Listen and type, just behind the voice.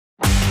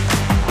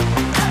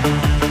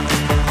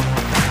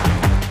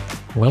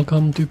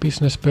Welcome to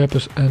Business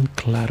Purpose and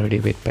Clarity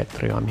with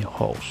Petri. I'm your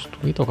host.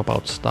 We talk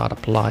about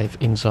startup life,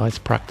 insights,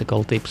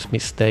 practical tips,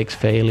 mistakes,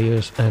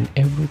 failures, and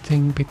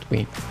everything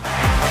between.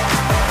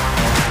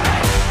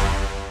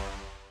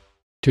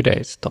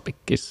 Today's topic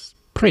is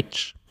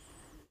bridge.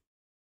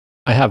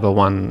 I have a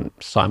one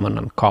Simon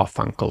and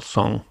Garfunkel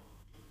song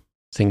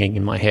singing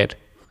in my head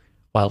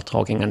while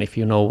talking, and if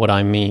you know what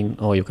I mean,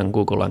 or you can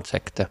Google and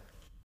check the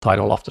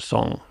title of the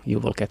song, you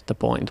will get the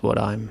point what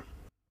I'm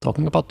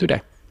talking about today.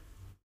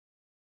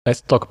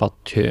 Let's talk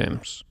about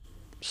terms.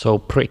 So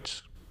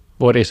bridge.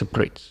 What is a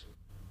bridge?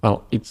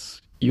 Well,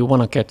 it's you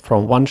want to get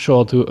from one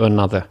shore to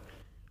another,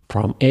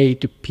 from A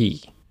to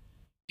B.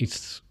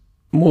 It's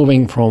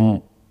moving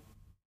from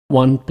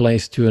one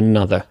place to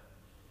another.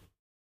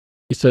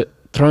 It's a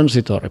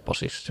transitory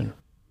position,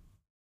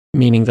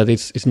 meaning that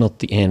it's not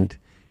the end.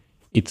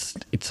 It's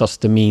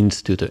just the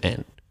means to the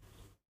end.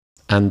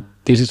 And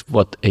this is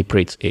what a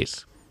bridge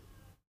is,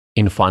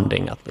 in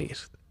funding at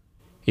least.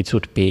 It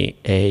should be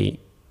a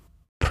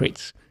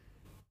bridge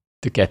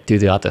to get to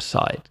the other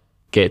side,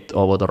 get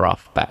over the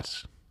rough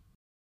patch.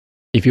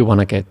 If you want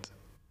to get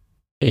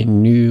a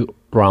new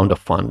round of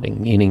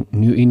funding, meaning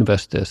new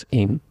investors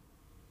in,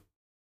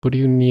 but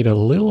you need a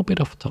little bit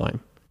of time.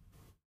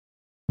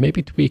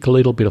 Maybe tweak a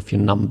little bit of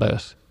your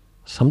numbers,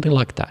 something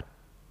like that.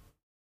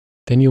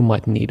 Then you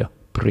might need a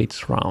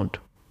bridge round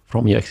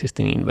from your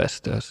existing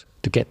investors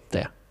to get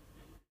there.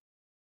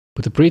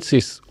 But the bridge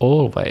is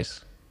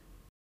always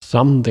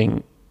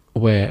something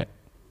where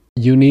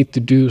you need to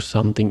do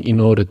something in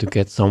order to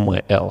get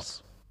somewhere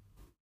else.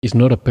 It's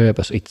not a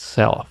purpose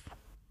itself.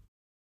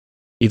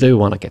 Either you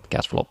want to get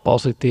cash flow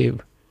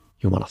positive,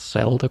 you want to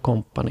sell the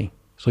company.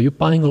 So you're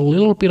buying a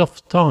little bit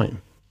of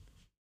time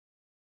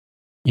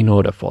in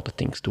order for the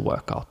things to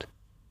work out.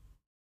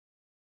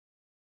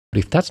 But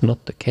if that's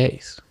not the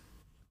case,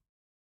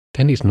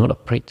 then it's not a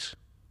bridge.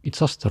 It's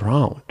just a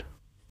round.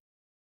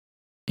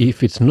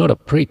 If it's not a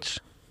bridge,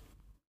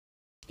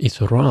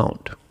 it's a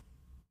round.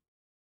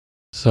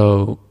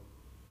 So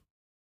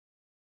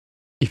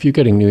if you're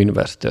getting new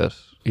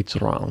investors, it's a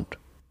round.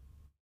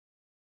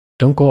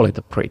 Don't call it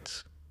a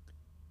bridge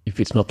if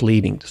it's not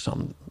leading to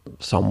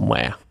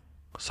somewhere,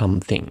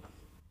 something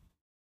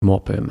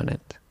more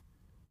permanent.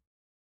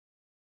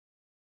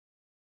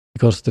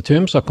 Because the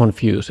terms are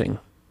confusing.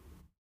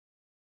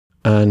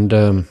 And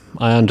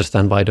I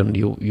understand why you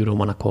don't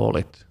want to call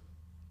it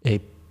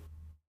a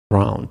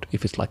round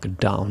if it's like a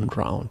down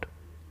round.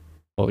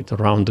 Or it's a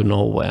round to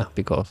nowhere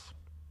because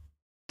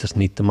you just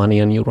need the money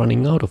and you're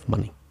running out of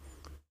money.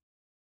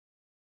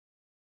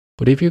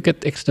 But if you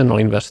get external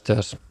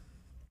investors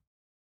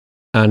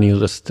and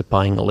you're just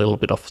buying a little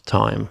bit of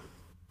time,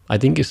 I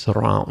think it's a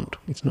round.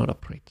 It's not a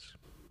bridge.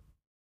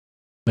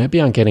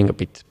 Maybe I'm getting a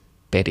bit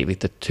petty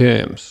with the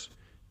terms,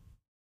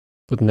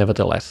 but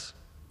nevertheless,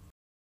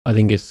 I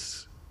think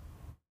it's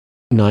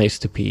nice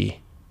to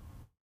be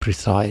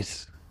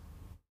precise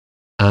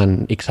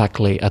and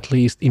exactly, at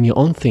least in your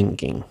own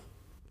thinking,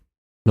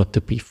 not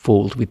to be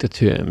fooled with the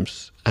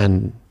terms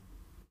and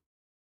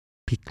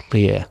be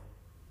clear.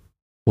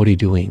 What are you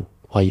doing?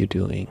 Why are you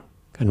doing?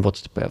 And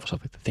what's the purpose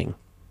of the thing?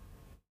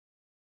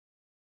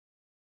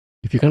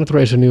 If you're going to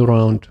raise a new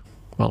round,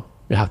 well,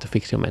 you have to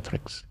fix your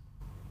metrics.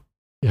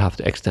 You have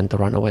to extend the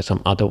runway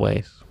some other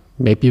ways.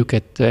 Maybe you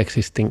get the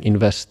existing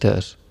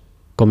investors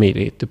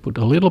committed to put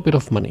a little bit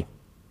of money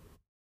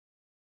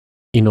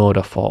in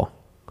order for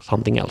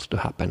something else to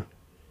happen.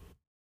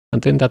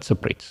 And then that's a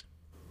bridge.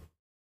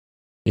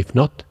 If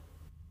not,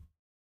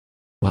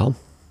 well,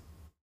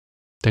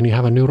 then you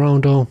have a new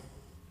round or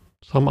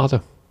some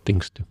other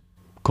things to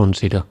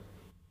consider.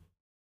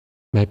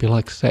 Maybe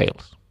like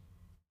sales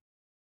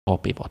or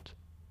pivot.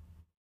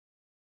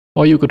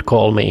 Or you could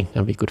call me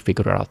and we could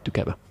figure it out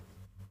together.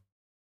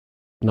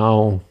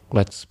 Now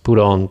let's put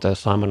on the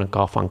Simon and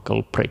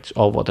Garfunkel bridge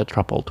over the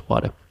troubled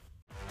water.